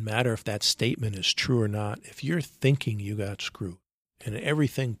doesn't matter if that statement is true or not. If you're thinking you got screwed, and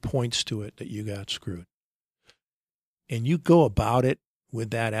everything points to it that you got screwed, and you go about it with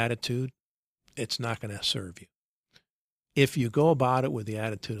that attitude, it's not going to serve you. If you go about it with the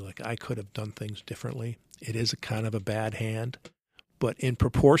attitude like, I could have done things differently, it is a kind of a bad hand. But in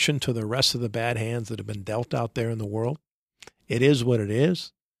proportion to the rest of the bad hands that have been dealt out there in the world, it is what it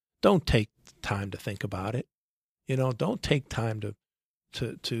is. Don't take time to think about it. Don't take time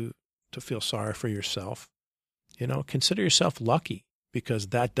to feel sorry for yourself. Consider yourself lucky, because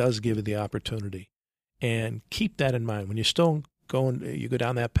that does give you the opportunity. And keep that in mind. When you're still you go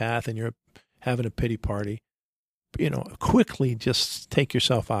down that path and you're having a pity party, quickly just take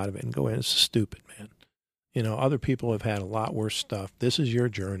yourself out of it and go, it's stupid, man. Other people have had a lot worse stuff. This is your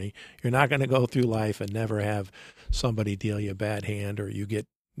journey. You're not going to go through life and never have somebody deal you a bad hand, or you get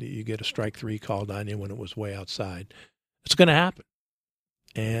a strike 3 called on you when it was way outside. It's going to happen.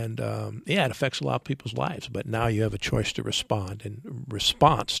 And, it affects a lot of people's lives. But now you have a choice to respond. And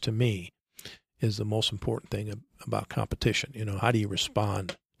response, to me, is the most important thing about competition. How do you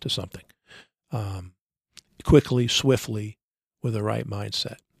respond to something? Quickly, swiftly, with the right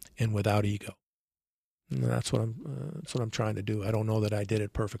mindset, and without ego. And that's what I'm trying to do. I don't know that I did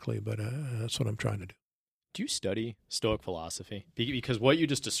it perfectly, but that's what I'm trying to do. Do you study Stoic philosophy? Because what you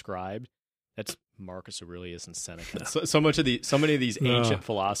just described, that's Marcus Aurelius and Seneca. So many of these ancient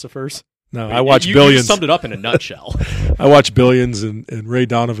philosophers. No, I watch Billions. You just summed it up in a nutshell. I watch Billions and Ray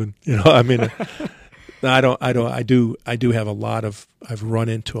Donovan. I do have I've run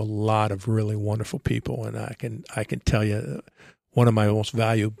into a lot of really wonderful people, and I can tell you one of my most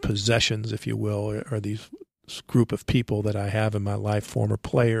valued possessions, if you will, are these group of people that I have in my life, former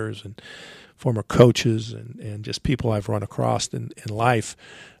players and former coaches and just people I've run across in life,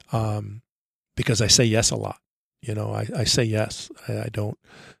 because I say yes a lot. I say yes. I don't.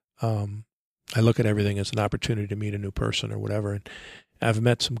 I look at everything as an opportunity to meet a new person or whatever. And I've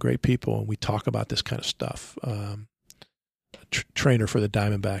met some great people, and we talk about this kind of stuff. Trainer for the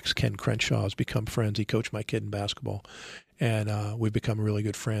Diamondbacks, Ken Crenshaw, has become friends. He coached my kid in basketball, and we've become really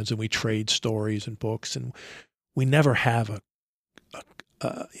good friends. And we trade stories and books, and we never have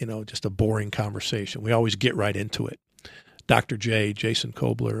just a boring conversation. We always get right into it. Dr. Jason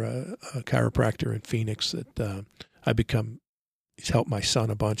Kobler, a chiropractor in Phoenix, that he's helped my son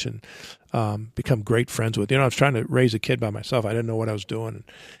a bunch and become great friends with. I was trying to raise a kid by myself. I didn't know what I was doing.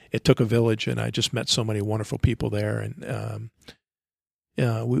 It took a village, and I just met so many wonderful people there. And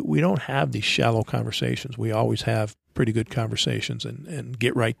we don't have these shallow conversations. We always have pretty good conversations and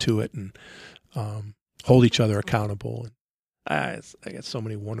get right to it and hold each other accountable. And I got so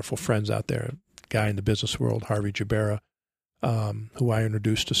many wonderful friends out there. A guy in the business world, Harvey Jabera, who I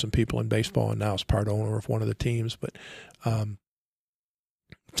introduced to some people in baseball, and now is part owner of one of the teams. But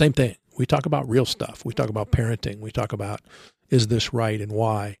same thing. We talk about real stuff. We talk about parenting. We talk about, is this right and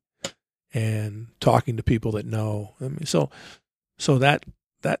why? And talking to people that know. I mean, so that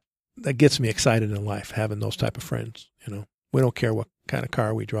gets me excited in life, having those type of friends. We don't care what kind of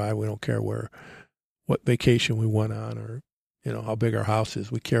car we drive. We don't care what vacation we went on, or how big our house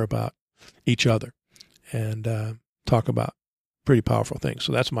is. We care about each other and talk about pretty powerful things.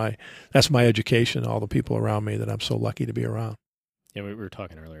 So that's my education. All the people around me that I'm so lucky to be around. Yeah, we were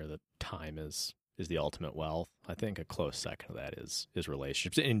talking earlier that time is the ultimate wealth. I think a close second to that is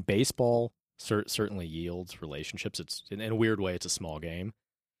relationships. In baseball, certainly yields relationships. It's in a weird way, it's a small game,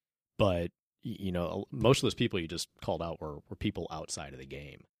 but most of those people you just called out were people outside of the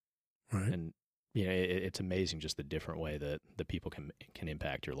game, right? And it's amazing just the different way that the people can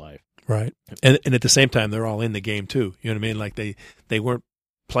impact your life, right? And at the same time, they're all in the game too. You know what I mean? Like they weren't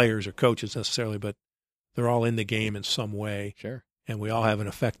players or coaches necessarily, but they're all in the game in some way. Sure. And we all have an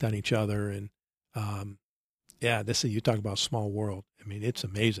effect on each other. And you talk about small world. I mean, it's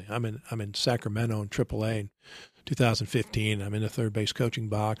amazing. I'm in Sacramento in AAA in 2015. I'm in the third base coaching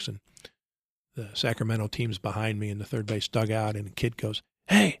box, and the Sacramento team's behind me in the third base dugout, and the kid goes,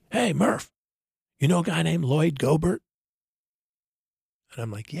 "Hey, Murph, you know a guy named Lloyd Gobert?" And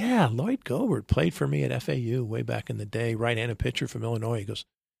I'm like, "Yeah, Lloyd Gobert played for me at FAU way back in the day, right-handed pitcher from Illinois." He goes,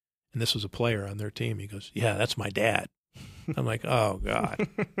 and this was a player on their team. He goes, "Yeah, that's my dad." I'm like, oh, God.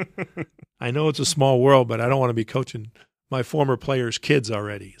 I know it's a small world, but I don't want to be coaching my former players' kids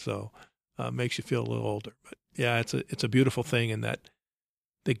already. So it makes you feel a little older. But, yeah, it's a beautiful thing in that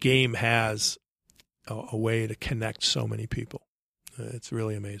the game has a way to connect so many people. It's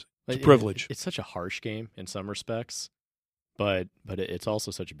really amazing. It's a privilege. It's such a harsh game in some respects, but it's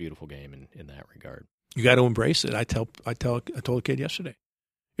also such a beautiful game in that regard. You got to embrace it. I told a kid yesterday,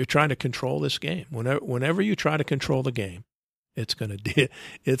 you're trying to control this game. Whenever you try to control the game, it's going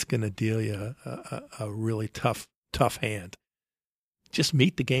to deal you a really tough hand. Just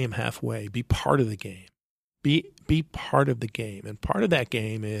meet the game halfway. Be part of the game. Be part of the game. And part of that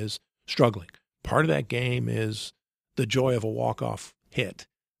game is struggling. Part of that game is the joy of a walk-off hit.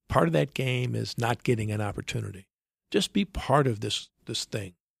 Part of that game is not getting an opportunity. Just be part of this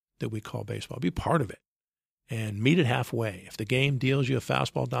thing that we call baseball. Be part of it. And meet it halfway. If the game deals you a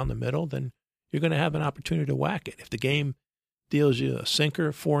fastball down the middle, then you're going to have an opportunity to whack it. If the game deals you a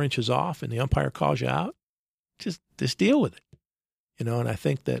sinker 4 inches off and the umpire calls you out, just deal with it. And I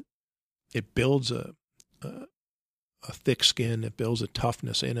think that it builds a thick skin. It builds a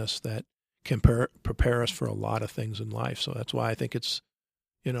toughness in us that can prepare us for a lot of things in life. So that's why I think it's,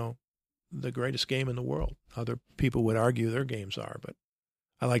 the greatest game in the world. Other people would argue their games are, but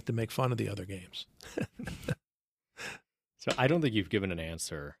I like to make fun of the other games. So I don't think you've given an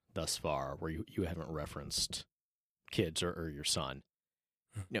answer thus far where you haven't referenced kids or your son.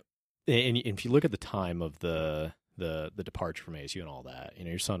 No, and if you look at the time of the departure from ASU and all that,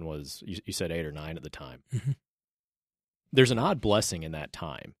 your son was, you said 8 or 9 at the time. Mm-hmm. There's an odd blessing in that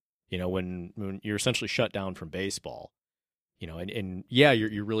time, when you're essentially shut down from baseball, and yeah,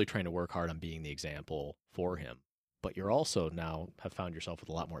 you're really trying to work hard on being the example for him, but you're also now have found yourself with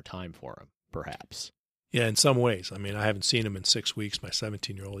a lot more time for him, perhaps. Yeah, in some ways. I mean, I haven't seen him in 6 weeks. My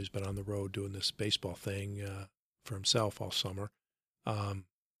 17-year-old, he's been on the road doing this baseball thing for himself all summer. But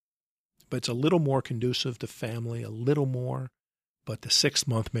it's a little more conducive to family, a little more. But the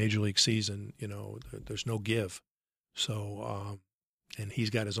 6-month Major League season, there's no give. So, and he's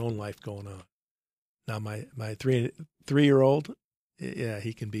got his own life going on. Now, my 3-year-old, yeah,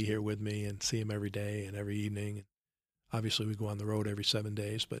 he can be here with me and see him every day and every evening. Obviously, we go on the road every 7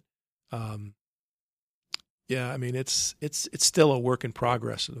 days, but yeah, I mean, it's still a work in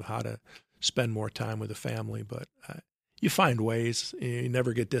progress of how to spend more time with the family, but you find ways. You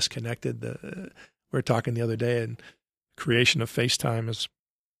never get disconnected. We were talking the other day, and creation of FaceTime is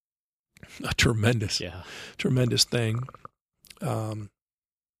a tremendous thing.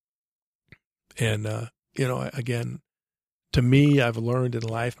 Again, to me, I've learned in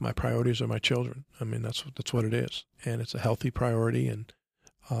life my priorities are my children. I mean, that's what it is, and it's a healthy priority.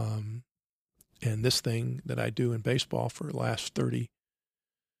 And this thing that I do in baseball for the last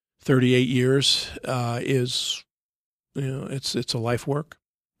 38 years is, it's a life work.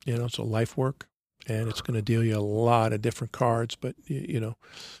 It's a life work, and it's going to deal you a lot of different cards. But you're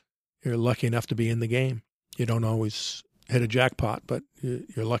lucky enough to be in the game. You don't always hit a jackpot, but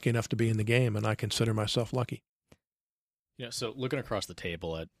you're lucky enough to be in the game, and I consider myself lucky. So looking across the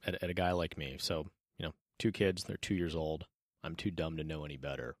table at a guy like me, so 2 kids, they're 2 years old. I'm too dumb to know any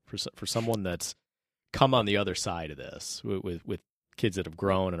better. For someone that's come on the other side of this with kids that have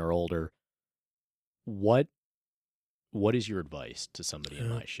grown and are older, what is your advice to somebody in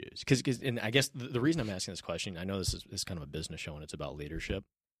my shoes? Because and I guess the reason I'm asking this question, I know this is kind of a business show and it's about leadership.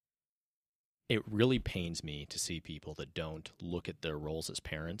 It really pains me to see people that don't look at their roles as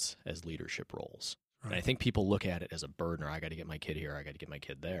parents as leadership roles. Right. And I think people look at it as a burden, or I got to get my kid here, I got to get my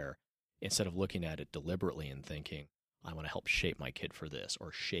kid there, instead of looking at it deliberately and thinking, I want to help shape my kid for this,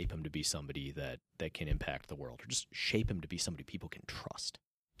 or shape him to be somebody that can impact the world, or just shape him to be somebody people can trust.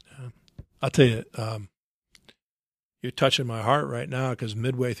 I'll tell you, you're touching my heart right now, because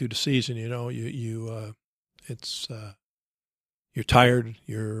midway through the season, you're tired,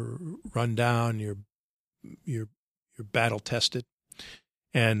 you're run down, you're battle tested,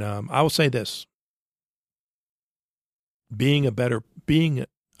 and I will say this: being a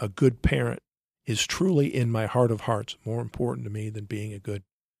good parent is truly, in my heart of hearts, more important to me than being a good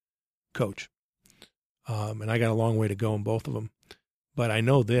coach. And I got a long way to go in both of them. But I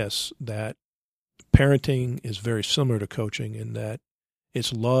know this, that parenting is very similar to coaching in that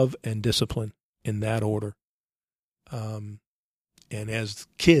it's love and discipline in that order. And as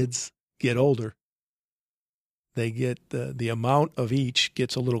kids get older, they get the amount of each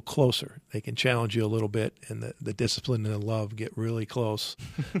gets a little closer. They can challenge you a little bit, and the discipline and the love get really close.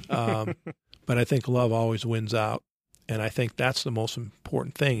 But I think love always wins out. And I think that's the most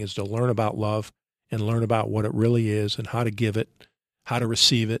important thing, is to learn about love and learn about what it really is and how to give it, how to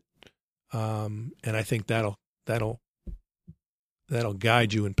receive it. And I think that'll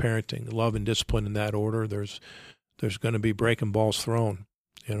guide you in parenting. Love and discipline in that order. There's going to be breaking balls thrown.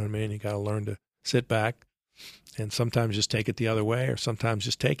 You know what I mean? You got to learn to sit back and sometimes just take it the other way, or sometimes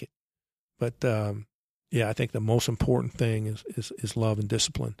just take it. But I think the most important thing is love and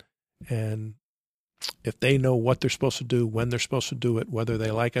discipline. And if they know what they're supposed to do, when they're supposed to do it, whether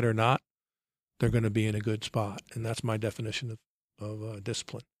they like it or not, they're going to be in a good spot. And that's my definition of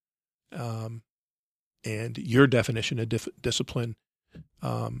discipline. And your definition of discipline,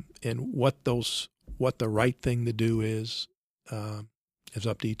 and what the right thing to do is up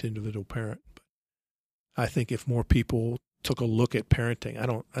to each individual parent. But I think if more people took a look at parenting, I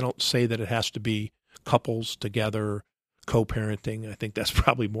don't say that it has to be couples together, co-parenting. I think that's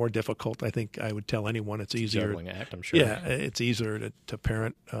probably more difficult. I think I would tell anyone it's easier. Juggling act, I'm sure. Yeah, it's easier to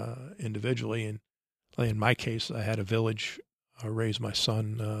parent individually. And in my case, I had a village raise my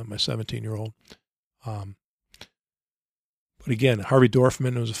son, my 17-year-old. But again, Harvey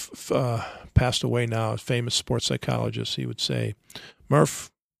Dorfman, who's passed away now, a famous sports psychologist, he would say,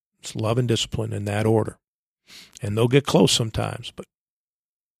 Murph, it's love and discipline in that order. And they'll get close sometimes, but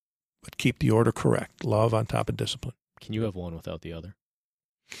keep the order correct. Love on top of discipline. Can you have one without the other?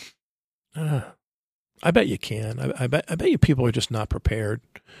 I bet you can. I bet you people are just not prepared.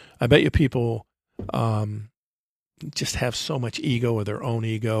 I bet you people just have so much ego of their own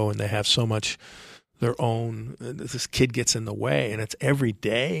ego, and they have so much their own. This kid gets in the way, and it's every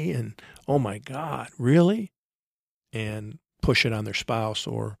day. And oh my God, really? And push it on their spouse,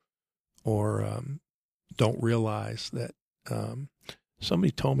 or don't realize that.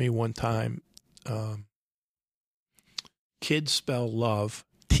 Somebody told me one time, kids spell love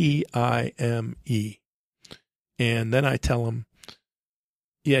Time. And then I tell them,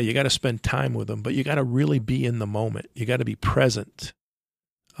 yeah, you got to spend time with them, but you got to really be in the moment. You got to be present,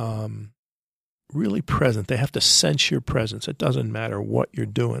 really present. They have to sense your presence. It doesn't matter what you're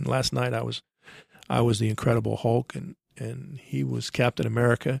doing. Last night I was the Incredible Hulk, and he was Captain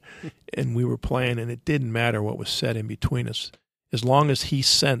America, and we were playing, and it didn't matter what was said in between us, as long as he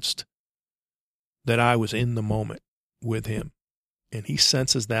sensed that I was in the moment with him, and he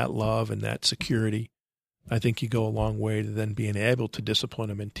senses that love and that security. I think you go a long way to then being able to discipline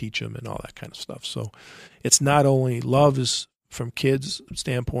them and teach them and all that kind of stuff. So it's not only love is, from kids'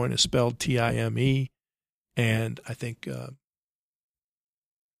 standpoint, is spelled Time, and I think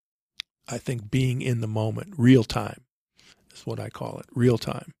being in the moment, real time, is what I call it, real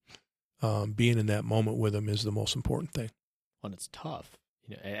time. Being in that moment with them is the most important thing. Well, it's tough.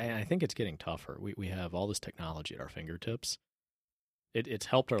 And I think it's getting tougher. We have all this technology at our fingertips. It's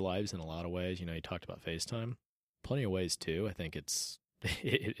helped our lives in a lot of ways. You talked about FaceTime. Plenty of ways, too. I think it's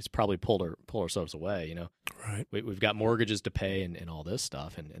probably pulled ourselves away, Right. We've got mortgages to pay and all this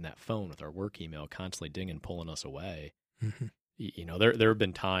stuff, and that phone with our work email constantly dinging, pulling us away. Mm-hmm. There have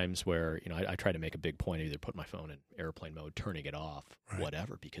been times where, I try to make a big point of either putting my phone in airplane mode, turning it off, right,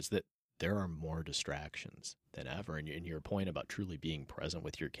 whatever, because there are more distractions than ever. And your point about truly being present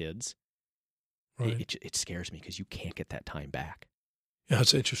with your kids, right, it scares me because you can't get that time back. Yeah,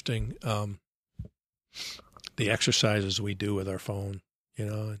 it's interesting. The exercises we do with our phone,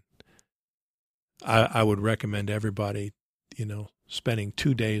 I would recommend everybody, spending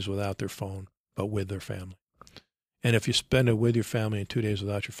 2 days without their phone, but with their family. And if you spend it with your family and 2 days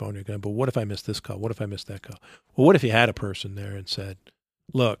without your phone, you're going, but what if I miss this call? What if I miss that call? Well, what if you had a person there and said,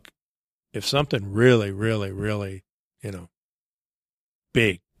 look, if something really, really, really,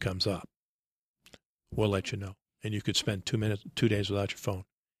 big comes up, we'll let you know. And you could spend 2 days without your phone.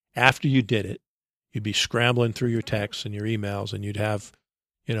 After you did it, you'd be scrambling through your texts and your emails, and you'd have,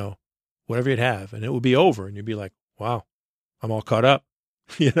 whatever you'd have, and it would be over, and you'd be like, wow, I'm all caught up.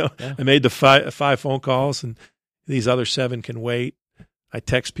 Yeah. I made the five phone calls, and these other 7 can wait. I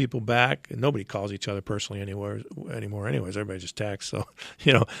text people back, and nobody calls each other personally anymore anyways. Everybody just texts. So,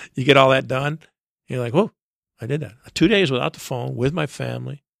 you get all that done. You're like, whoa, I did that. 2 days without the phone, with my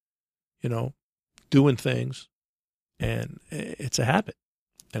family, doing things. And it's a habit,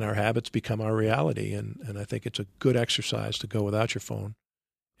 and our habits become our reality. And I think it's a good exercise to go without your phone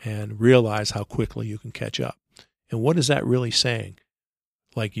and realize how quickly you can catch up. And what is that really saying?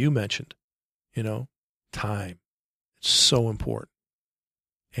 Like you mentioned, time. It's so important.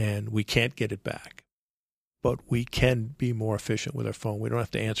 And we can't get it back, but we can be more efficient with our phone. We don't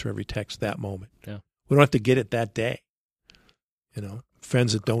have to answer every text that moment. Yeah. We don't have to get it that day.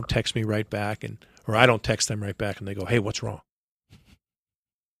 Friends that don't text me right back, or I don't text them right back, and they go, hey, what's wrong?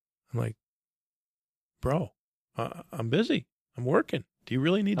 I'm like, bro, I'm busy. I'm working. Do you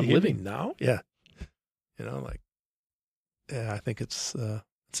really need to hear me now? Yeah. I think it's a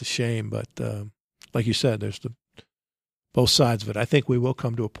shame, but like you said, there's both sides of it. I think we will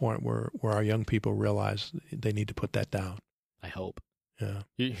come to a point where our young people realize they need to put that down. I hope. Yeah.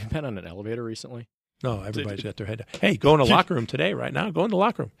 You've been on an elevator recently? No, everybody's got their head down. Hey, go in the locker room today, right now. Go in the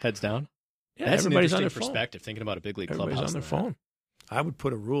locker room. Heads down? Yeah, that's everybody's on their perspective, thinking about a big league clubhouse. Everybody's on their phone. I would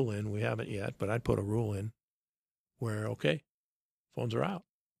put a rule in. We haven't yet, but I'd put a rule in where, okay, phones are out.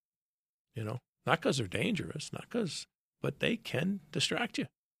 Not because they're dangerous, but they can distract you.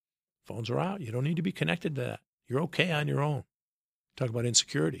 Phones are out. You don't need to be connected to that. You're okay on your own. Talk about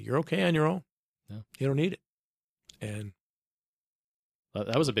insecurity. You're okay on your own. Yeah. You don't need it. And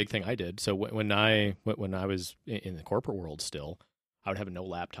that was a big thing I did. So when I was in the corporate world still, I would have a no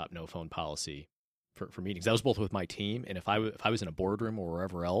laptop, no phone policy for meetings. That was both with my team, and if I was in a boardroom or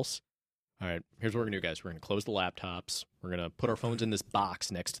wherever else, all right, here's what we're going to do, guys. We're going to close the laptops. We're going to put our phones in this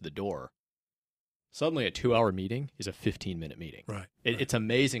box next to the door. Suddenly a 2-hour meeting is a 15-minute meeting. Right. It's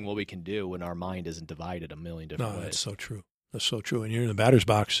amazing what we can do when our mind isn't divided a million different ways. No, that's so true. That's so true. And you're in the batter's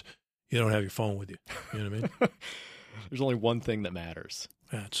box, you don't have your phone with you. You know what I mean? There's only one thing that matters.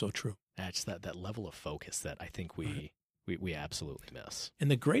 That's so true. That's that level of focus that I think we absolutely miss. And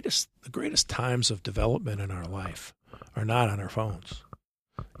the greatest times of development in our life are not on our phones.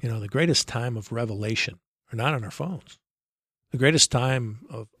 The greatest time of revelation are not on our phones. The greatest time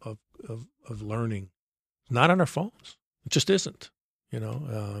of learning is not on our phones. It just isn't.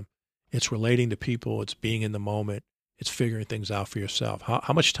 It's relating to people. It's being in the moment. It's figuring things out for yourself.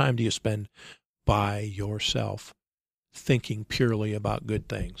 How much time do you spend by yourself thinking purely about good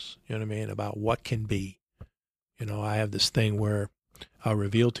things? You know what I mean? About what can be. I have this thing where I'll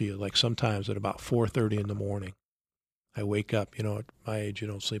reveal to you, like sometimes at about 4:30 in the morning, I wake up. At my age, you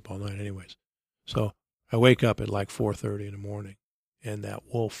don't sleep all night anyways. So I wake up at like 4:30 in the morning, and that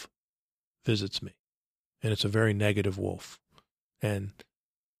wolf visits me. And it's a very negative wolf. And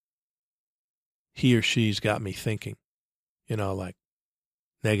he or she's got me thinking, like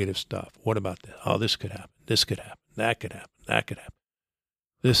negative stuff. What about this? Oh, this could happen. This could happen. That could happen. That could happen.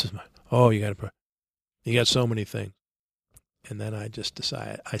 This is you got so many things. And then I just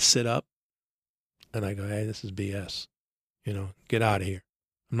decide, I sit up and I go, hey, this is BS. Get out of here.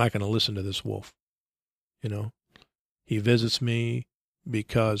 I'm not going to listen to this wolf. He visits me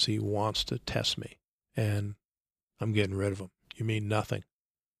because he wants to test me, and I'm getting rid of him. You mean nothing.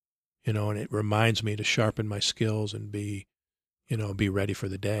 And it reminds me to sharpen my skills and be ready for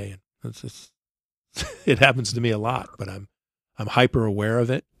the day. And it happens to me a lot, but I'm hyper aware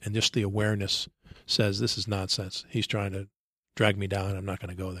of it, and just the awareness says this is nonsense. He's trying to drag me down. I'm not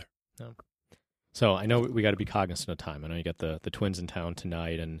going to go there. No. So I know we got to be cognizant of time. I know you got the Twins in town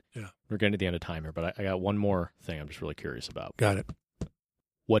tonight, and we're getting to the end of time here, but I got one more thing I'm just really curious about. Got it.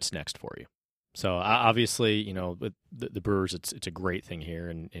 What's next for you? So obviously, with the Brewers, it's a great thing here,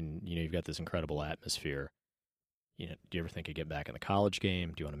 and you've got this incredible atmosphere. Do you ever think of get back in the college game?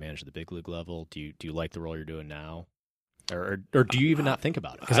 Do you want to manage at the big league level? Do you like the role you're doing now? Or do you even not think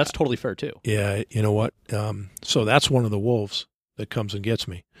about it? Because that's totally fair too. Yeah, you know what? So that's one of the wolves that comes and gets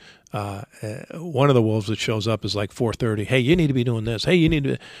me. One of the wolves that shows up is like 4:30. Hey, you need to be doing this. Hey, you need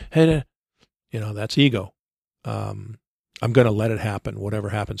to. Hey, that's ego. I'm going to let it happen. Whatever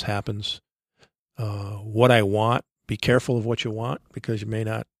happens, happens. What I want, be careful of what you want, because it might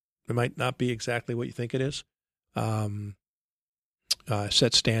not be exactly what you think it is.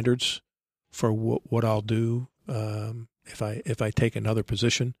 Set standards for what I'll do. If I take another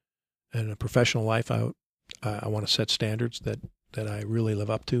position in a professional life, I want to set standards that I really live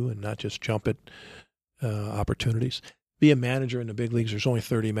up to, and not just jump at opportunities. Be a manager in the big leagues. There's only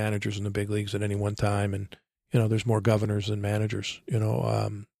 30 managers in the big leagues at any one time, and there's more governors than managers.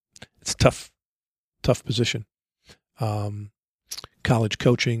 It's a tough position. College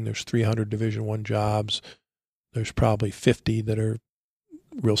coaching, there's 300 Division I jobs. There's probably 50 that are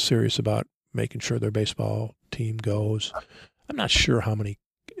real serious about making sure their baseball team goes. I'm not sure how many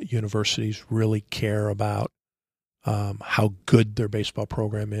universities really care about how good their baseball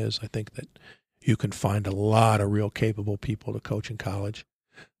program is. I think that you can find a lot of real capable people to coach in college.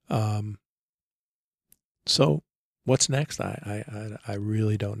 So what's next? I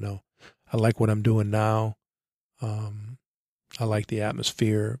really don't know. I like what I'm doing now. I like the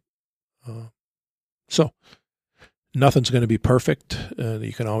atmosphere. So nothing's going to be perfect.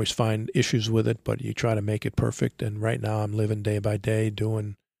 You can always find issues with it, but you try to make it perfect. And right now I'm living day by day,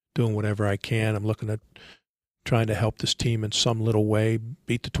 doing whatever I can. I'm looking at trying to help this team in some little way,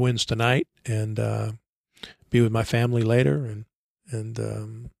 beat the Twins tonight, and be with my family later, and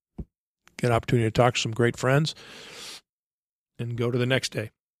get an opportunity to talk to some great friends, and go to the next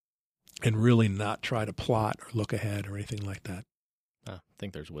day, and really not try to plot or look ahead or anything like that. I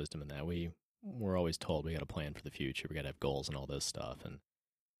think there's wisdom in that. We're always told we got to plan for the future. We got to have goals and all this stuff. And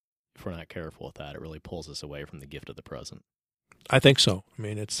if we're not careful with that, it really pulls us away from the gift of the present. I think so. I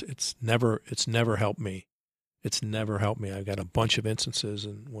mean, it's never helped me. It's never helped me. I've got a bunch of instances,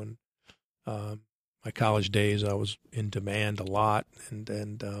 and when my college days, I was in demand a lot, and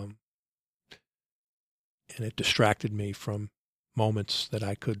it distracted me from moments that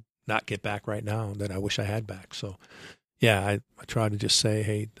I could not get back right now that I wish I had back. So, yeah, I try to just say,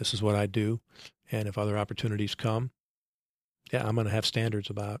 hey, this is what I do, and if other opportunities come, yeah, I'm going to have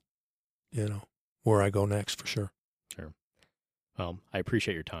standards about, where I go next for sure. Sure. Well, I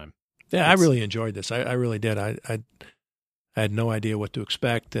appreciate your time. Yeah, I really enjoyed this. I really did. I had no idea what to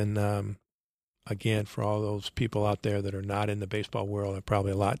expect, and again, for all those people out there that are not in the baseball world,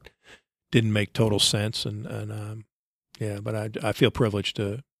 probably a lot didn't make total sense, and yeah, but I feel privileged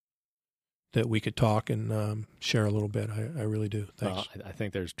that we could talk and share a little bit. I really do. Thanks. I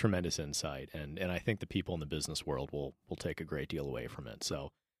think there's tremendous insight, and I think the people in the business world will take a great deal away from it.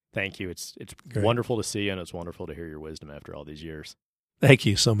 So thank you. It's wonderful to see you, and it's wonderful to hear your wisdom after all these years. Thank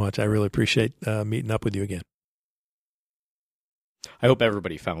you so much. I really appreciate meeting up with you again. I hope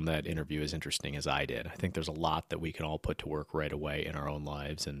everybody found that interview as interesting as I did. I think there's a lot that we can all put to work right away in our own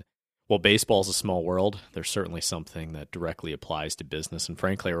lives. And while baseball is a small world, there's certainly something that directly applies to business and,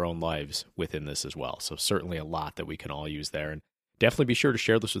 frankly, our own lives within this as well. So certainly a lot that we can all use there. And definitely be sure to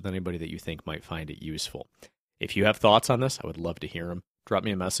share this with anybody that you think might find it useful. If you have thoughts on this, I would love to hear them. Drop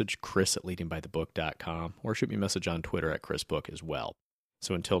me a message, chris@leadingbythebook.com, or shoot me a message on Twitter @ChrisBook as well.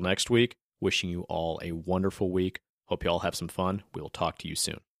 So until next week, wishing you all a wonderful week. Hope you all have some fun. We will talk to you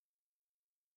soon.